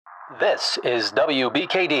This is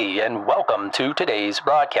WBKD, and welcome to today's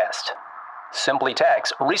broadcast. Simply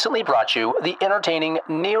Tax recently brought you the entertaining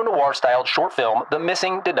neo-noir-styled short film, The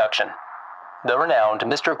Missing Deduction. The renowned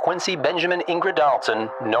Mr. Quincy Benjamin Ingrid Donaldson,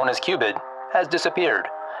 known as QBID, has disappeared,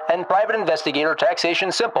 and private investigator Taxation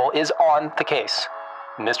Simple is on the case.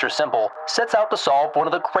 Mr. Simple sets out to solve one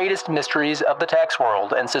of the greatest mysteries of the tax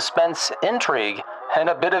world, and suspense, intrigue, and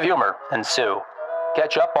a bit of humor ensue.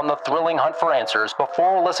 Catch up on the thrilling hunt for answers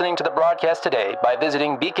before listening to the broadcast today by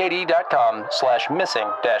visiting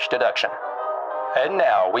bkd.com/missing-deduction. And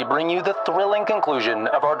now we bring you the thrilling conclusion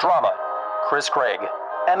of our drama. Chris Greig,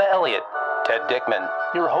 Emma Elliot, Ted Dickman,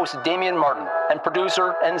 your host Damien Martin, and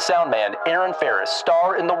producer and soundman Aaron Phares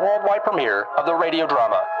star in the worldwide premiere of the radio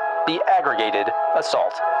drama, The Aggregated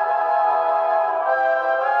Assault.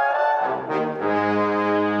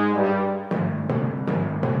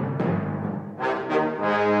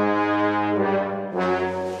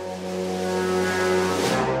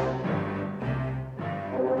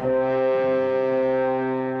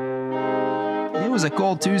 It was a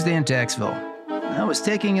cold Tuesday in Taxville. I was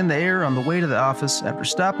taking in the air on the way to the office after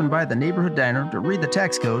stopping by the neighborhood diner to read the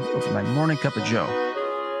tax code over my morning cup of joe.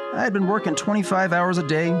 I had been working 25 hours a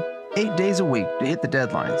day, 8 days a week to hit the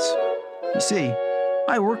deadlines. You see,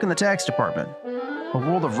 I work in the tax department, a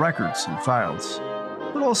world of records and files,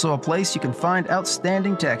 but also a place you can find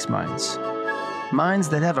outstanding tax minds. Minds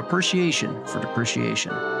that have appreciation for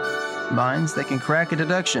depreciation. Minds that can crack a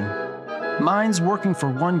deduction. Minds working for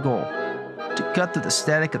one goal: to cut through the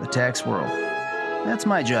static of the tax world. That's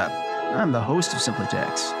my job. I'm the host of Simply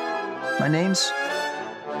Tax. My name's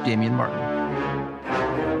Damien Martin.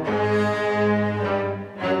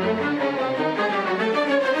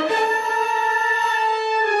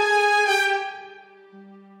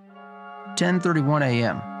 "10:31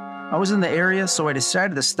 a.m. I was in the area, so I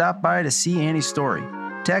decided to stop by to see Annie's story,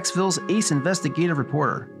 Taxville's ace investigative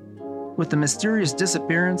reporter. With the mysterious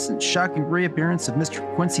disappearance and shocking reappearance of Mr.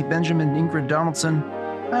 Quincy Benjamin Ingrid Donaldson,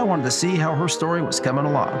 I wanted to see how her story was coming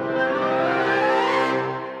along.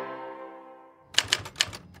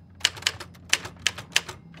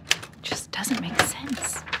 Just doesn't make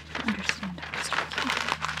sense. I don't understand how it's working.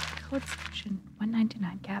 Code section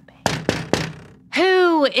 199 Cap A.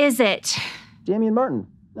 Who is it? Damien Martin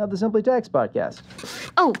of the Simply Tax podcast.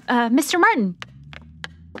 Oh, Mr. Martin.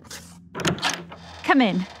 Come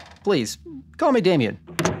in. Please, call me Damien.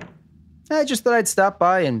 I just thought I'd stop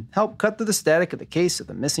by and help cut through the static of the case of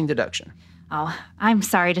the missing deduction. Oh, I'm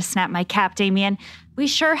sorry to snap my cap, Damien. We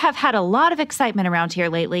sure have had a lot of excitement around here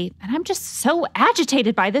lately, and I'm just so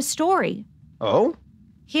agitated by this story. Oh?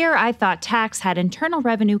 Here I thought tax had Internal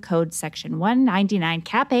Revenue Code Section 199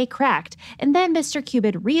 Cap A cracked, and then Mr.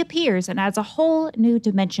 QBID reappears and adds a whole new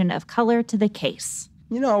dimension of color to the case.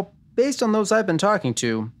 You know, based on those I've been talking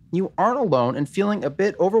to, you aren't alone in feeling a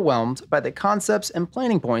bit overwhelmed by the concepts and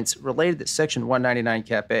planning points related to Section 199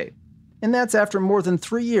 Cap A. And that's after more than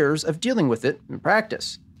 3 years of dealing with it in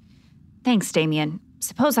practice. Thanks, Damien.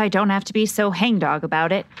 Suppose I don't have to be so hangdog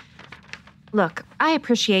about it. Look, I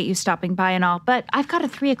appreciate you stopping by and all, but I've got a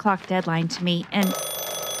 3 o'clock deadline to meet, and...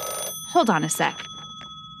 Hold on a sec.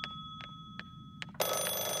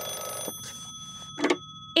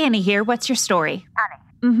 Annie here, what's your story? Annie.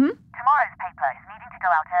 Mm-hmm. Tomorrow's paper is needing to go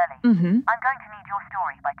out early. Mm-hmm. I'm going to need your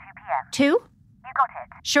story by 2 p.m. 2? You got it.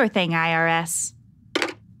 Sure thing, IRS.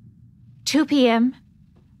 2 p.m.?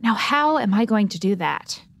 Now, how am I going to do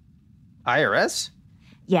that? IRS?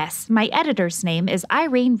 Yes, my editor's name is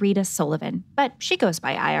Irene Rita Sullivan, but she goes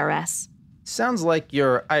by IRS. Sounds like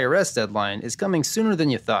your IRS deadline is coming sooner than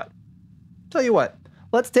you thought. Tell you what,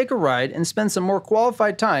 let's take a ride and spend some more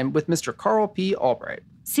qualified time with Mr. Carl P. Albright.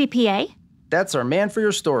 CPA? That's our man for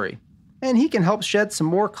your story, and he can help shed some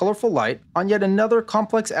more colorful light on yet another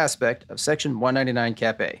complex aspect of Section 199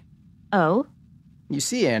 Cap A. Oh? You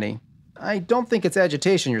see, Annie, I don't think it's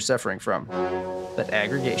agitation you're suffering from, but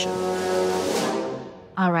aggregation.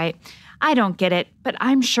 All right, I don't get it, but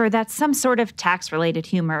I'm sure that's some sort of tax-related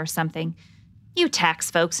humor or something. You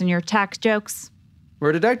tax folks and your tax jokes.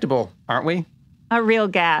 We're deductible, aren't we? A real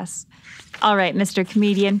gas. All right, Mr.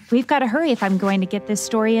 Comedian, we've got to hurry if I'm going to get this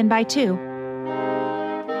story in by 2.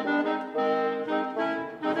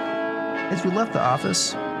 As we left the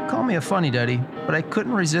office, call me a funny duddy, but I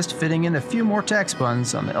couldn't resist fitting in a few more tax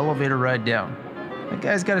puns on the elevator ride down. That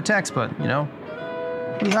guy's got a tax pun, you know?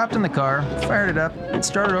 We hopped in the car, fired it up, and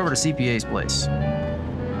started over to CPA's place.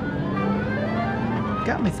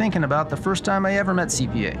 Got me thinking about the first time I ever met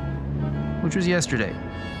CPA, which was yesterday,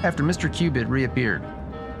 after Mr. QBID reappeared.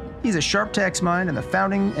 He's a sharp tax mind and the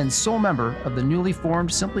founding and sole member of the newly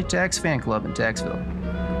formed Simply Tax fan club in Taxville.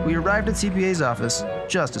 We arrived at CPA's office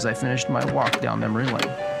just as I finished my walk down memory lane.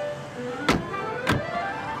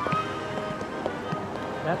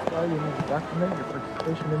 That's why you need to document your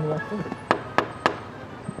participation in the activity.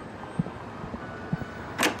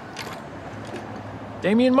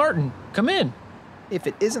 Damien Martin, come in. If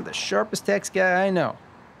it isn't the sharpest tax guy I know.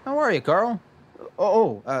 How are you, Carl?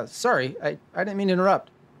 Sorry, I didn't mean to interrupt.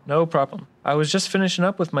 No problem. I was just finishing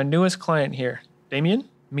up with my newest client here. Damien,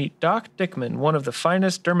 meet Doc Dickman, one of the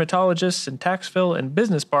finest dermatologists in Taxville and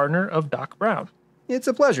business partner of Doc Brown. It's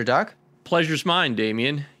a pleasure, Doc. Pleasure's mine,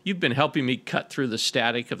 Damien. You've been helping me cut through the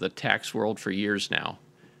static of the tax world for years now.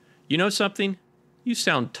 You know something? You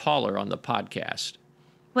sound taller on the podcast.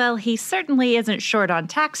 Well, he certainly isn't short on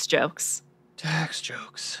tax jokes. Tax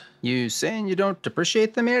jokes. You saying you don't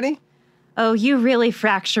appreciate them, Eddie? Oh, you really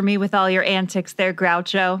fracture me with all your antics there,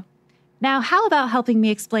 Groucho. Now, how about helping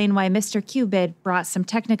me explain why Mr. QBID brought some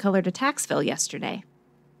Technicolor to Taxville yesterday?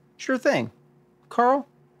 Sure thing. Carl,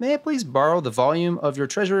 may I please borrow the volume of your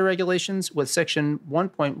Treasury regulations with Section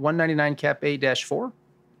 1.199 Cap A-4?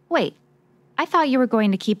 Wait, I thought you were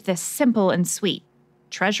going to keep this simple and sweet.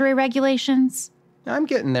 Treasury regulations? I'm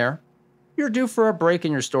getting there. You're due for a break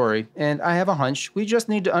in your story, and I have a hunch we just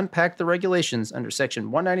need to unpack the regulations under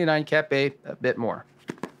Section 199 Cap A bit more.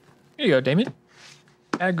 Here you go, Damien.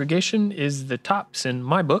 Aggregation is the tops in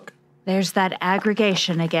my book. There's that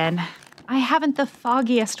aggregation again. I haven't the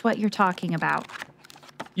foggiest what you're talking about.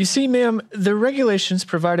 You see, ma'am, the regulations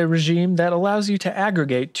provide a regime that allows you to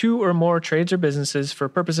aggregate two or more trades or businesses for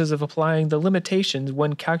purposes of applying the limitations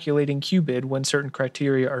when calculating QBID when certain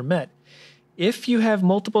criteria are met. If you have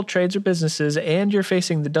multiple trades or businesses and you're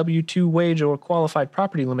facing the W-2 wage or qualified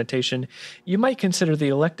property limitation, you might consider the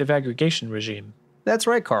elective aggregation regime. That's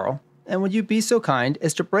right, Carl. And would you be so kind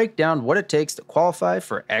as to break down what it takes to qualify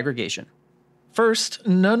for aggregation? First,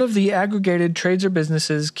 none of the aggregated trades or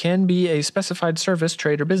businesses can be a specified service,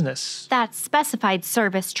 trade, or business. That's specified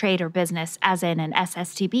service, trade, or business, as in an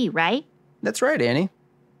SSTB, right? That's right, Annie.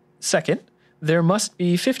 Second, there must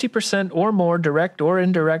be 50% or more direct or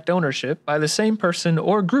indirect ownership by the same person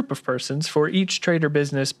or group of persons for each trade or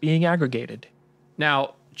business being aggregated.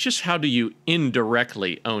 Now, just how do you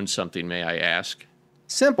indirectly own something, may I ask?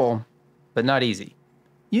 Simple, but not easy.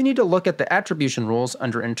 You need to look at the attribution rules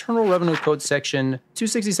under Internal Revenue Code Section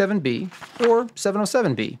 267B or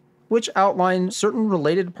 707B, which outline certain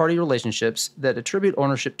related party relationships that attribute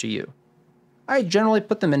ownership to you. I generally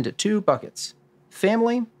put them into two buckets: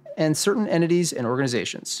 family and certain entities and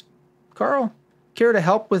organizations. Carl, care to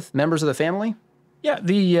help with members of the family? Yeah,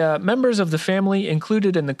 the members of the family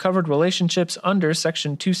included in the covered relationships under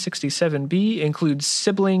Section 267B include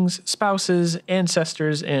siblings, spouses,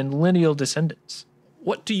 ancestors, and lineal descendants.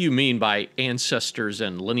 What do you mean by ancestors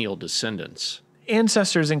and lineal descendants?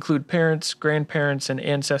 Ancestors include parents, grandparents, and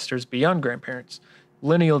ancestors beyond grandparents.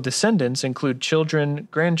 Lineal descendants include children,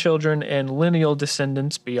 grandchildren, and lineal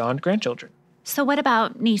descendants beyond grandchildren. So what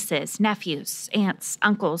about nieces, nephews, aunts,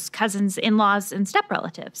 uncles, cousins, in-laws, and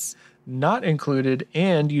step-relatives? Not included,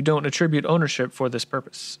 and you don't attribute ownership for this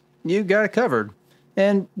purpose. You got it covered.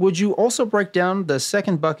 And would you also break down the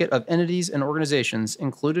second bucket of entities and organizations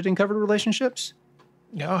included in covered relationships?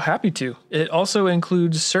 Oh, happy to. It also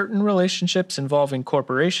includes certain relationships involving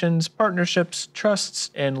corporations, partnerships,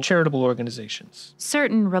 trusts, and charitable organizations.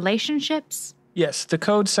 Certain relationships? Yes, the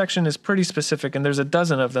code section is pretty specific, and there's a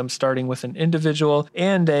dozen of them, starting with an individual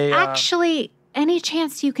and a... Actually, any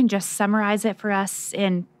chance you can just summarize it for us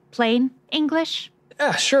in plain English?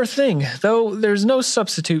 Sure thing, though there's no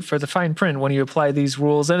substitute for the fine print when you apply these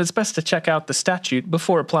rules, and it's best to check out the statute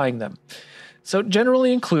before applying them. So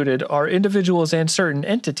generally included are individuals and certain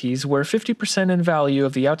entities where 50% in value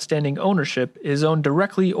of the outstanding ownership is owned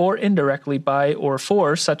directly or indirectly by or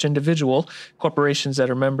for such individual, corporations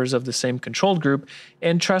that are members of the same controlled group,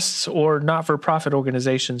 and trusts or not-for-profit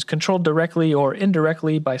organizations controlled directly or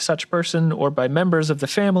indirectly by such person or by members of the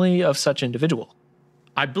family of such individual.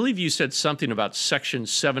 I believe you said something about Section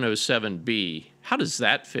 707B. How does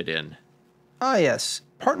that fit in? Ah, yes.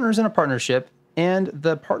 Partners in a partnership and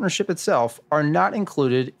the partnership itself are not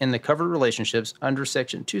included in the covered relationships under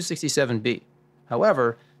Section 267B.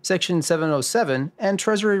 However, Section 707 and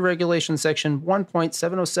Treasury Regulation Section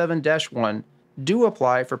 1.707-1 do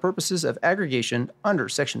apply for purposes of aggregation under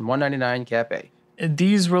Section 199 Cap A.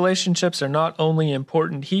 These relationships are not only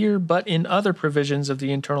important here, but in other provisions of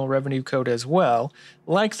the Internal Revenue Code as well,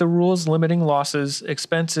 like the rules limiting losses,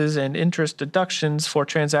 expenses, and interest deductions for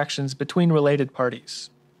transactions between related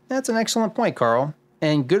parties. That's an excellent point, Carl,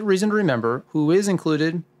 and good reason to remember who is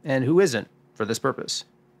included and who isn't for this purpose.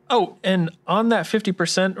 Oh, and on that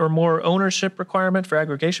 50% or more ownership requirement for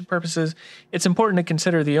aggregation purposes, it's important to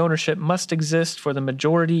consider the ownership must exist for the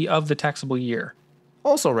majority of the taxable year.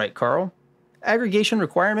 Also right, Carl. Aggregation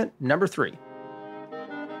requirement number 3.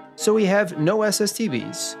 So we have no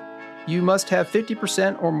SSTBs. You must have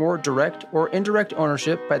 50% or more direct or indirect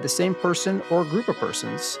ownership by the same person or group of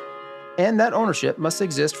persons, and that ownership must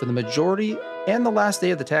exist for the majority and the last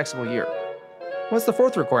day of the taxable year. What's the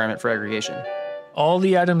 4th requirement for aggregation? All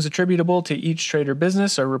the items attributable to each trade or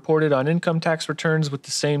business are reported on income tax returns with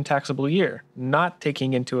the same taxable year, not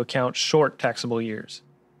taking into account short taxable years.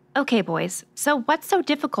 Okay, boys, so what's so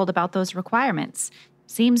difficult about those requirements?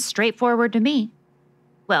 Seems straightforward to me.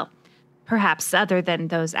 Well, perhaps other than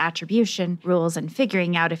those attribution rules and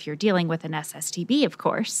figuring out if you're dealing with an SSTB, of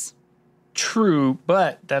course. True,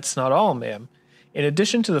 but that's not all, ma'am. In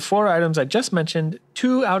addition to the 4 items I just mentioned,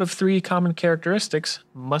 2 out of 3 common characteristics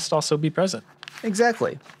must also be present.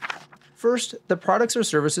 Exactly. First, the products or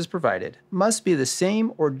services provided must be the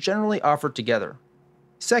same or generally offered together.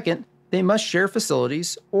 Second, they must share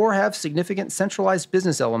facilities or have significant centralized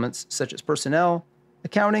business elements such as personnel,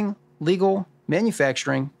 accounting, legal,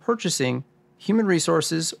 manufacturing, purchasing, human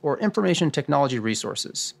resources, or information technology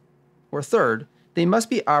resources. Or third, they must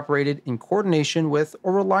be operated in coordination with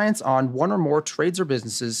or reliance on one or more trades or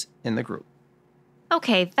businesses in the group.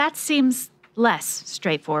 Okay, that seems less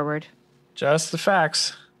straightforward. Just the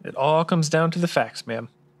facts. It all comes down to the facts, ma'am.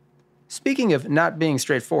 Speaking of not being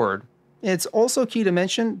straightforward, it's also key to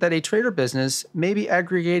mention that a trade or business may be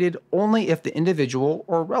aggregated only if the individual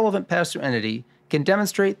or relevant pass-through entity can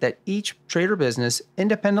demonstrate that each trade or business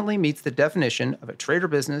independently meets the definition of a trade or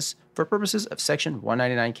business for purposes of Section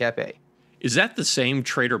 199 Cap A. Is that the same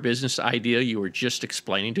trade or business idea you were just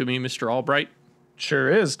explaining to me, Mr. Albright? Sure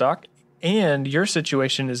is, Doc. And your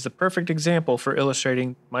situation is the perfect example for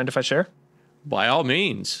illustrating. Mind if I share? By all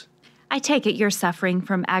means. I take it you're suffering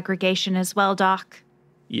from aggregation as well, Doc.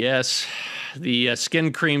 Yes, the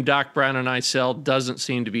skin cream Doc Brown and I sell doesn't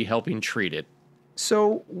seem to be helping treat it.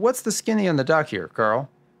 So, what's the skinny on the dock here, Carl?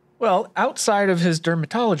 Well, outside of his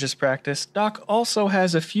dermatologist practice, Doc also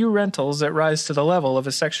has a few rentals that rise to the level of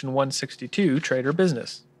a Section 162 trade or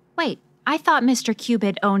business. Wait, I thought Mr.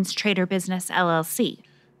 QBID owns Trader Business LLC.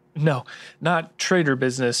 No, not trader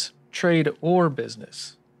business, trade or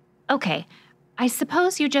business. Okay, I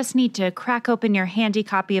suppose you just need to crack open your handy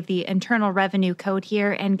copy of the Internal Revenue Code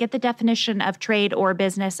here and get the definition of trade or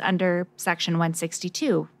business under Section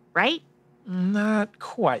 162, right? Not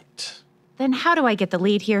quite. Then how do I get the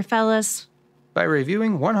lead here, fellas? By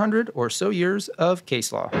reviewing 100 or so years of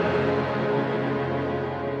case law.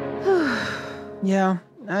 Yeah,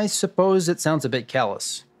 I suppose it sounds a bit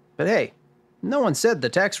callous. But hey, no one said the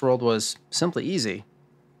tax world was simply easy.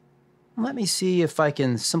 Let me see if I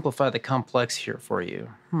can simplify the complex here for you.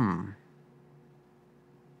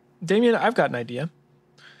 Damien, I've got an idea.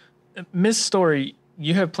 Miss Story,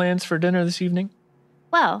 you have plans for dinner this evening?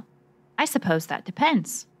 Well, I suppose that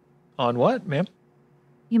depends. On what, ma'am?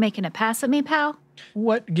 You making a pass at me, pal?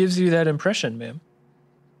 What gives you that impression, ma'am?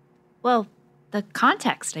 Well, the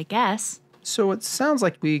context, I guess. So it sounds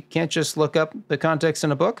like we can't just look up the context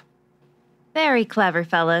in a book? Very clever,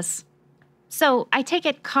 fellas. So, I take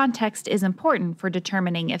it context is important for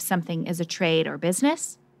determining if something is a trade or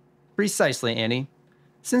business? Precisely, Annie.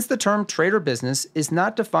 Since the term trade or business is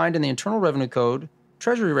not defined in the Internal Revenue Code,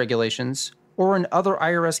 Treasury regulations, or in other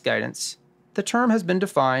IRS guidance, the term has been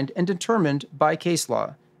defined and determined by case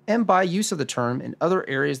law and by use of the term in other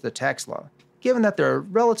areas of the tax law, given that there are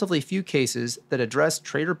relatively few cases that address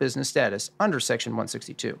trade or business status under Section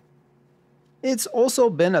 162. It's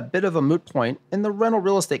also been a bit of a moot point in the rental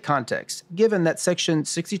real estate context, given that Section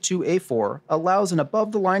 62A4 allows an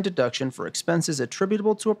above-the-line deduction for expenses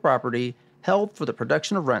attributable to a property held for the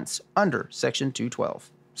production of rents under Section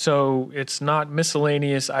 212. So it's not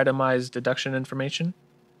miscellaneous itemized deduction information?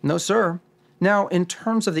 No, sir. Now, in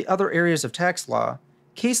terms of the other areas of tax law,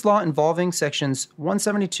 case law involving Sections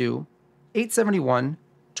 172, 871,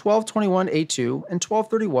 1221A2, and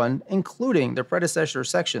 1231, including their predecessor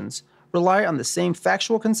sections, rely on the same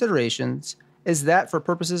factual considerations as that for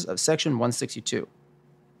purposes of Section 162.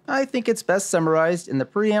 I think it's best summarized in the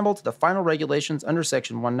preamble to the final regulations under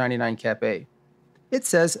Section 199 Cap A. It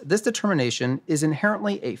says this determination is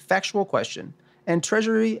inherently a factual question, and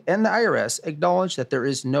Treasury and the IRS acknowledge that there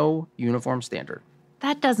is no uniform standard.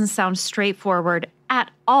 That doesn't sound straightforward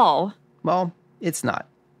at all. Well, it's not.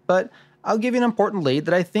 But I'll give you an important lead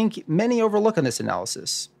that I think many overlook in this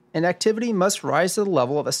analysis. An activity must rise to the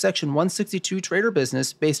level of a Section 162 trade or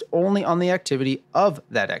business based only on the activity of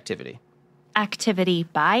that activity. Activity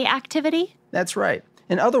by activity? That's right.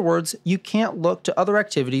 In other words, you can't look to other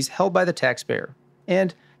activities held by the taxpayer.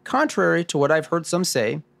 And contrary to what I've heard some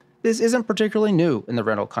say, this isn't particularly new in the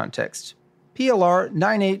rental context. PLR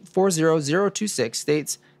 9840026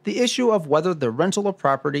 states, the issue of whether the rental of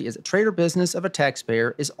property is a trade or business of a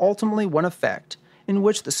taxpayer is ultimately one of fact, in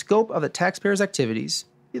which the scope of the taxpayer's activities,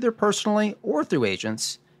 either personally or through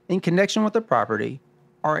agents, in connection with the property,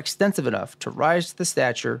 are extensive enough to rise to the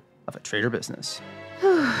stature of a trade or business.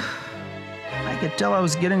 I could tell I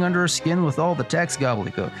was getting under her skin with all the tax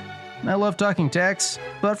gobbledygook. I love talking tax,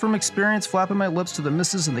 but from experience flapping my lips to the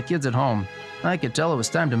missus and the kids at home, I could tell it was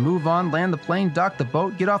time to move on, land the plane, dock the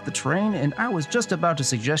boat, get off the train, and I was just about to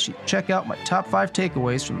suggest you check out my top 5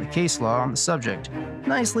 takeaways from the case law on the subject,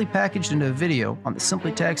 nicely packaged into a video on the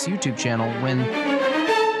Simply Tax YouTube channel when...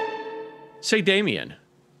 Say, Damien,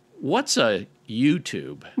 what's a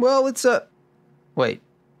YouTube? Well, it's a... Wait,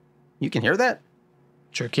 you can hear that?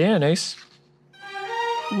 Sure can, Ace.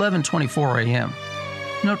 11:24 a.m.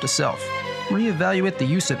 Note to self, reevaluate the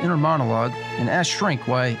use of inner monologue and ask Shrink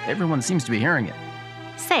why everyone seems to be hearing it.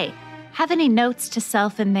 Say, have any notes to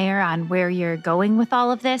self in there on where you're going with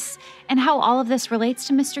all of this and how all of this relates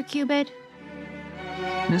to Mr. QBID?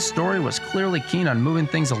 Miss Story was clearly keen on moving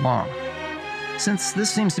things along. Since this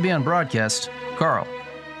seems to be on broadcast, Carl,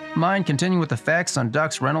 mind continuing with the facts on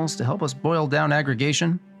Doc's rentals to help us boil down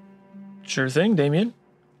aggregation? Sure thing, Damien.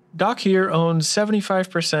 Doc here owns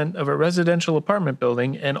 75% of a residential apartment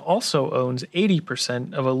building and also owns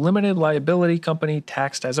 80% of a limited liability company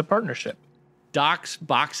taxed as a partnership. Doc's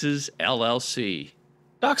Boxes, LLC.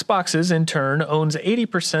 Doc's Boxes, in turn, owns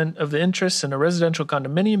 80% of the interests in a residential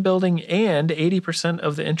condominium building and 80%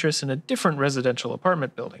 of the interests in a different residential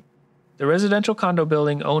apartment building. The residential condo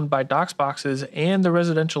building owned by Doc's Boxes and the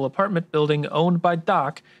residential apartment building owned by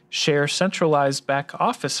Doc share centralized back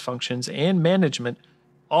office functions and management.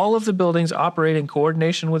 All of the buildings operate in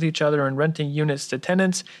coordination with each other and renting units to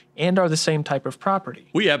tenants and are the same type of property.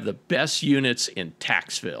 We have the best units in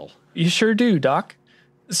Taxville. You sure do, Doc.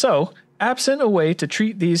 So, absent a way to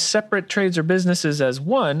treat these separate trades or businesses as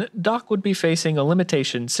one, Doc would be facing a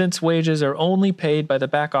limitation since wages are only paid by the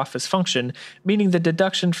back office function, meaning the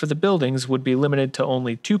deduction for the buildings would be limited to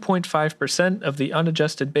only 2.5% of the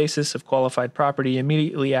unadjusted basis of qualified property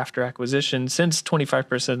immediately after acquisition, since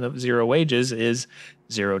 25% of zero wages is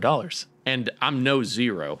 $0. And I'm no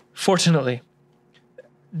zero. Fortunately.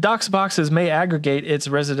 Doc's Boxes may aggregate its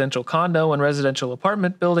residential condo and residential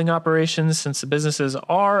apartment building operations since the businesses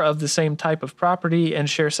are of the same type of property and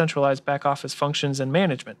share centralized back office functions and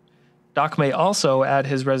management. Doc may also add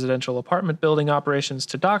his residential apartment building operations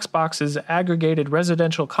to Doc's Boxes' aggregated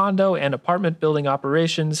residential condo and apartment building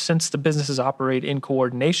operations since the businesses operate in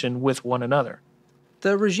coordination with one another.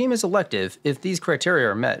 The regime is elective if these criteria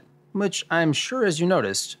are met, which I'm sure, as you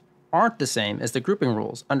noticed, aren't the same as the grouping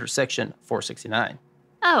rules under Section 469.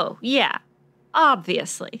 Oh, yeah.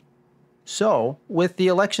 Obviously. So, with the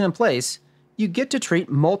election in place, you get to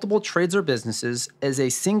treat multiple trades or businesses as a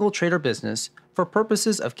single trade or business for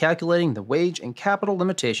purposes of calculating the wage and capital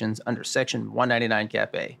limitations under Section 199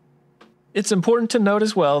 Cap A. It's important to note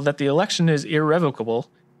as well that the election is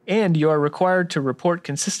irrevocable, and you are required to report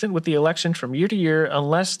consistent with the election from year to year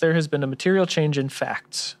unless there has been a material change in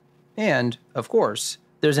facts. And, of course,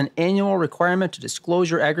 there's an annual requirement to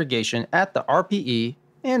disclose your aggregation at the RPE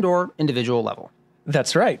and/or individual level.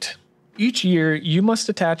 That's right. Each year, you must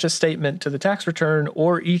attach a statement to the tax return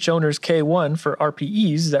or each owner's K-1 for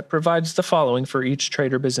RPEs that provides the following for each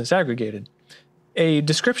trade or business aggregated: a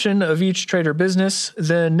description of each trade or business,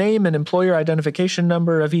 the name and employer identification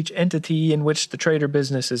number of each entity in which the trade or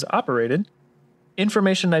business is operated,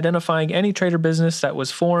 information identifying any trade or business that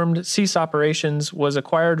was formed, ceased operations, was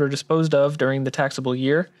acquired or disposed of during the taxable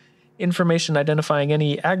year, information identifying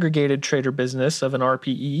any aggregated trade or business of an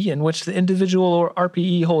RPE in which the individual or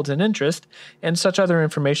RPE holds an interest, and such other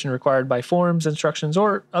information required by forms, instructions,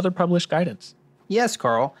 or other published guidance. Yes,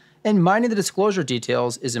 Carl, and minding the disclosure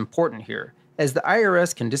details is important here, as the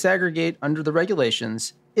IRS can disaggregate under the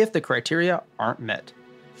regulations if the criteria aren't met.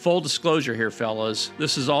 Full disclosure here, fellas.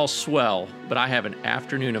 This is all swell, but I have an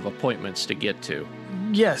afternoon of appointments to get to.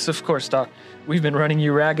 Yes, of course, Doc. We've been running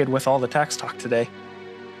you ragged with all the tax talk today.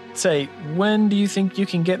 Say, when do you think you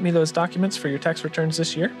can get me those documents for your tax returns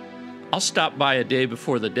this year? I'll stop by a day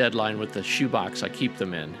before the deadline with the shoebox I keep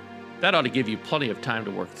them in. That ought to give you plenty of time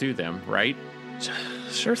to work through them, right?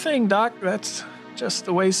 Sure thing, Doc. That's just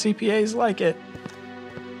the way CPAs like it.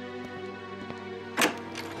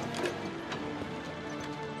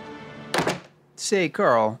 Say,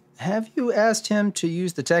 Carl, have you asked him to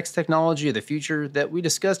use the tax technology of the future that we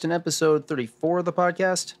discussed in episode 34 of the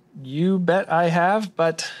podcast? You bet I have,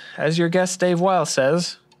 but as your guest Dave Weil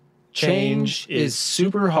says, change is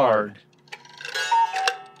super hard.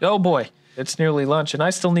 Oh boy, it's nearly lunch, and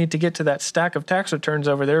I still need to get to that stack of tax returns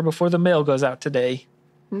over there before the mail goes out today.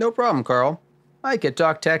 No problem, Carl. I could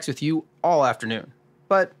talk tax with you all afternoon,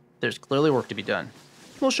 but there's clearly work to be done.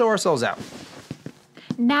 We'll show ourselves out.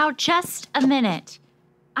 Now, just a minute.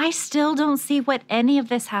 I still don't see what any of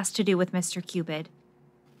this has to do with Mr. QBID.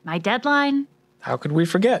 My deadline? How could we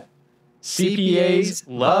forget? CPAs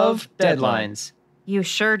love deadlines. You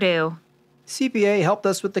sure do. CPA helped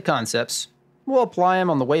us with the concepts. We'll apply them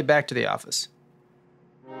on the way back to the office.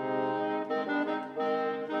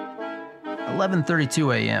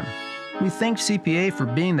 11:32 a.m. We thanked CPA for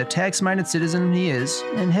being the tax-minded citizen he is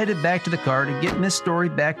and headed back to the car to get Miss Story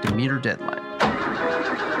back to meet her deadline.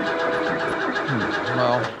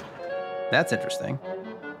 Well, that's interesting.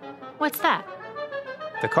 What's that?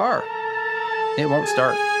 The car. It won't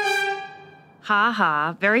start. Ha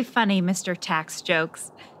ha, very funny, Mr. Tax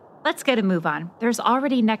Jokes. Let's get a move on. There's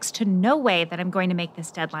already next to no way that I'm going to make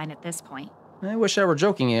this deadline at this point. I wish I were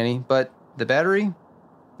joking, Annie, but the battery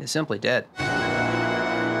is simply dead.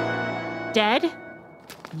 Dead?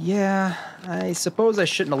 Yeah, I suppose I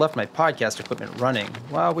shouldn't have left my podcast equipment running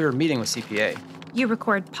while we were meeting with CPA. You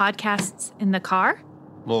record podcasts in the car?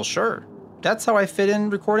 Well, sure. That's how I fit in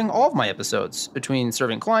recording all of my episodes, between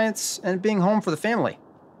serving clients and being home for the family.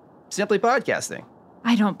 Simply podcasting.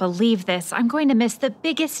 I don't believe this. I'm going to miss the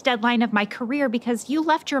biggest deadline of my career because you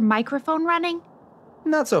left your microphone running?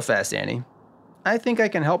 Not so fast, Annie. I think I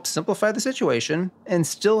can help simplify the situation and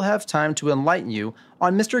still have time to enlighten you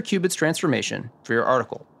on Mr. QBID's transformation for your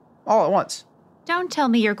article, all at once. Don't tell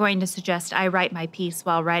me you're going to suggest I write my piece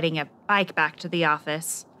while riding a bike back to the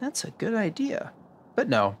office. That's a good idea. But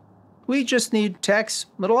no, we just need tax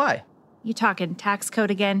little I. You talking tax code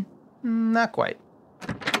again? Not quite.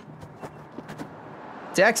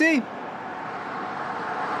 Taxi?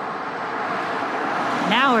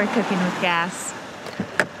 Now we're cooking with gas.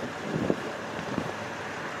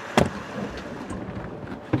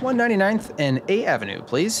 199th and A Avenue,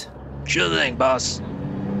 please. Sure thing, boss.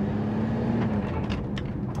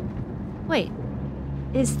 Wait,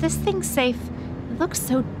 is this thing safe? It looks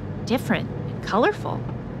so different and colorful.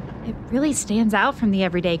 It really stands out from the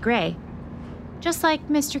everyday gray. Just like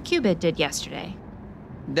Mr. QBID did yesterday.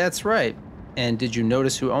 That's right. And did you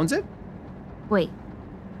notice who owns it? Wait,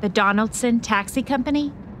 the Donaldson Taxi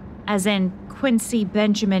Company? As in Quincy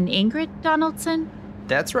Benjamin Ingrid Donaldson?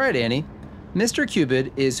 That's right, Annie. Mr.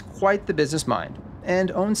 QBID is quite the business mind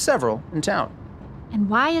and owns several in town. And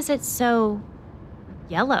why is it so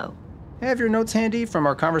yellow? Have your notes handy from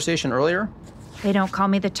our conversation earlier? They don't call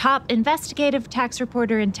me the top investigative tax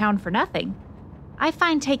reporter in town for nothing. I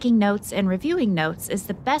find taking notes and reviewing notes is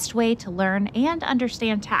the best way to learn and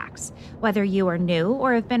understand tax, whether you are new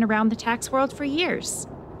or have been around the tax world for years.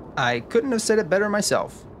 I couldn't have said it better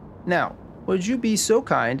myself. Now, would you be so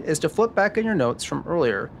kind as to flip back in your notes from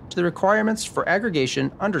earlier to the requirements for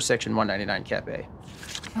aggregation under Section 199 Cap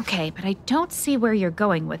A? Okay, but I don't see where you're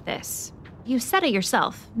going with this. You said it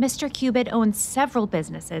yourself. Mr. QBID owns several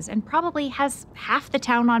businesses and probably has half the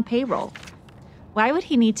town on payroll. Why would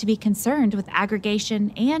he need to be concerned with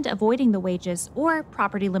aggregation and avoiding the wages or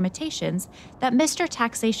property limitations that Mr.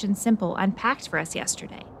 Taxation Simple unpacked for us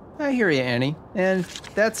yesterday? I hear you, Annie, and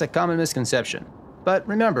that's a common misconception. But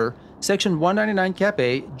remember, Section 199 Cap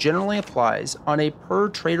A generally applies on a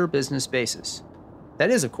per-trader business basis. That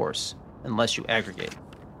is, of course, unless you aggregate.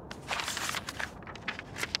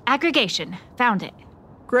 Aggregation. Found it.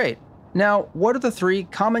 Great. Now, what are the three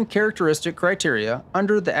common characteristic criteria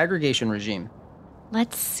under the aggregation regime?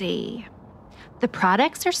 Let's see. The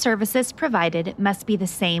products or services provided must be the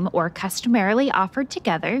same or customarily offered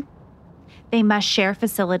together. They must share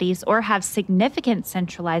facilities or have significant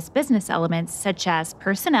centralized business elements such as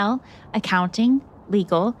personnel, accounting,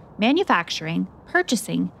 legal, manufacturing,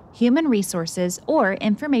 purchasing, human resources, or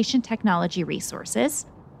information technology resources.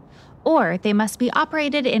 Or they must be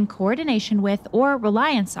operated in coordination with or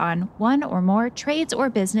reliance on one or more trades or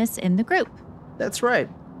business in the group. That's right.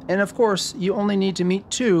 And of course, you only need to meet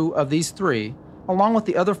 2 of these 3, along with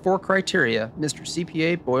the other 4 criteria Mr.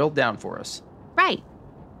 CPA boiled down for us. Right.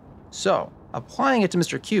 So, applying it to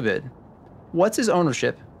Mr. QBID, what's his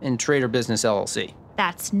ownership in Trader Business LLC?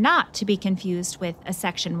 That's not to be confused with a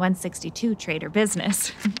Section 162 trader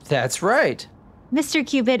business. That's right. Mr.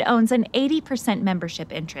 QBID owns an 80%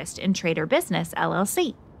 membership interest in Trader Business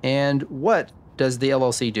LLC. And what does the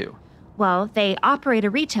LLC do? Well, they operate a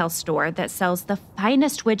retail store that sells the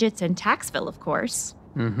finest widgets in Taxville, of course.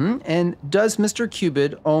 And does Mr.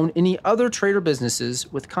 QBID own any other trader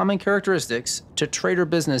businesses with common characteristics to Trader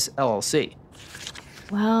Business LLC?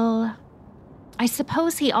 Well, I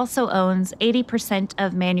suppose he also owns 80%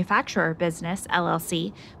 of Manufacturer Business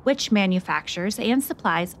LLC, which manufactures and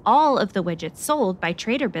supplies all of the widgets sold by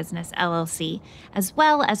Trader Business LLC, as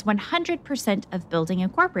well as 100% of Building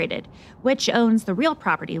Incorporated, which owns the real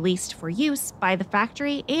property leased for use by the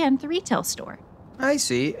factory and the retail store. I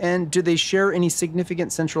see. And do they share any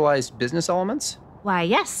significant centralized business elements? Why,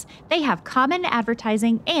 yes, they have common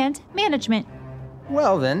advertising and management.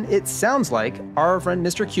 Well then, it sounds like our friend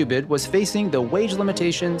Mr. QBID was facing the wage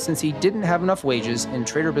limitation since he didn't have enough wages in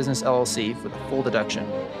Trader Business LLC for the full deduction.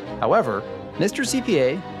 However, Mr.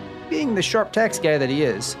 CPA, being the sharp tax guy that he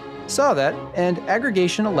is, saw that, and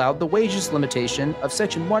aggregation allowed the wages limitation of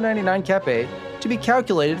Section 199 Cap A to be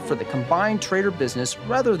calculated for the combined trader business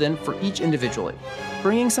rather than for each individually,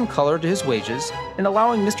 bringing some color to his wages and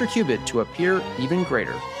allowing Mr. QBID to appear even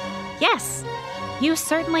greater. Yes, you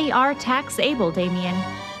certainly are tax-able, Damien.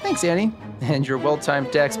 Thanks, Annie. And your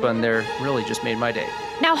well-timed tax bun there really just made my day.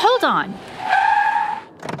 Now hold on!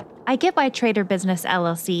 I get why Trader Business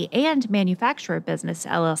LLC and Manufacturer Business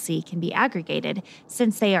LLC can be aggregated,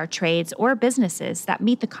 since they are trades or businesses that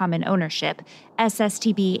meet the common ownership,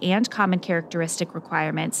 SSTB, and common characteristic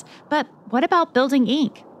requirements. But what about Building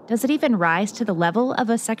Inc.? Does it even rise to the level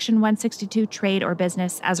of a Section 162 trade or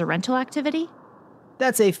business as a rental activity?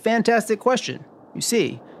 That's a fantastic question. You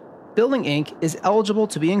see, Building Inc. is eligible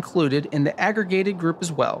to be included in the aggregated group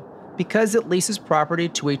as well, because it leases property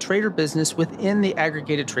to a trader business within the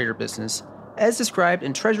aggregated trader business, as described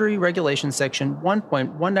in Treasury Regulation Section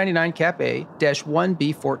 1.199 Cap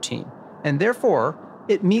A-1B14, and therefore,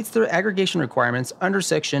 it meets the aggregation requirements under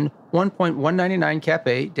Section 1.199 Cap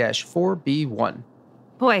A-4B1.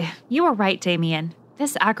 Boy, you were right, Damien.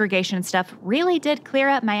 This aggregation stuff really did clear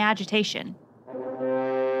up my agitation.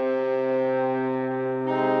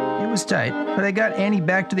 It was tight, but I got Annie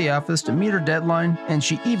back to the office to meet her deadline, and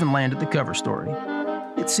she even landed the cover story.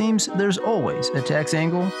 It seems there's always a tax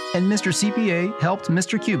angle, and Mr. CPA helped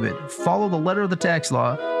Mr. QBID follow the letter of the tax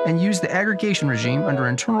law and use the aggregation regime under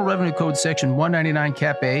Internal Revenue Code Section 199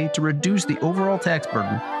 Cap A to reduce the overall tax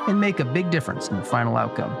burden and make a big difference in the final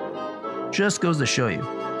outcome. Just goes to show you,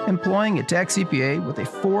 employing a tax CPA with a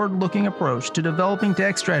forward-looking approach to developing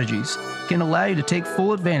tax strategies can allow you to take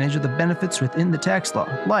full advantage of the benefits within the tax law,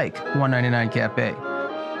 like 199 Cap A.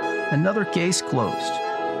 Another case closed.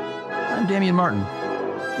 I'm Damien Martin,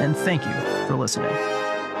 and thank you for listening.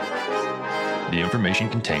 The information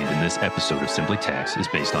contained in this episode of Simply Tax is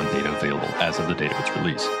based on data available as of the date of its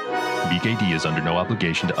release. BKD is under no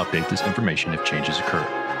obligation to update this information if changes occur.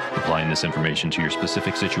 Applying this information to your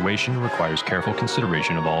specific situation requires careful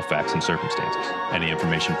consideration of all facts and circumstances. Any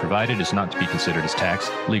information provided is not to be considered as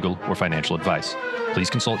tax, legal, or financial advice. Please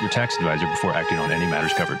consult your tax advisor before acting on any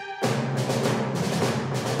matters covered.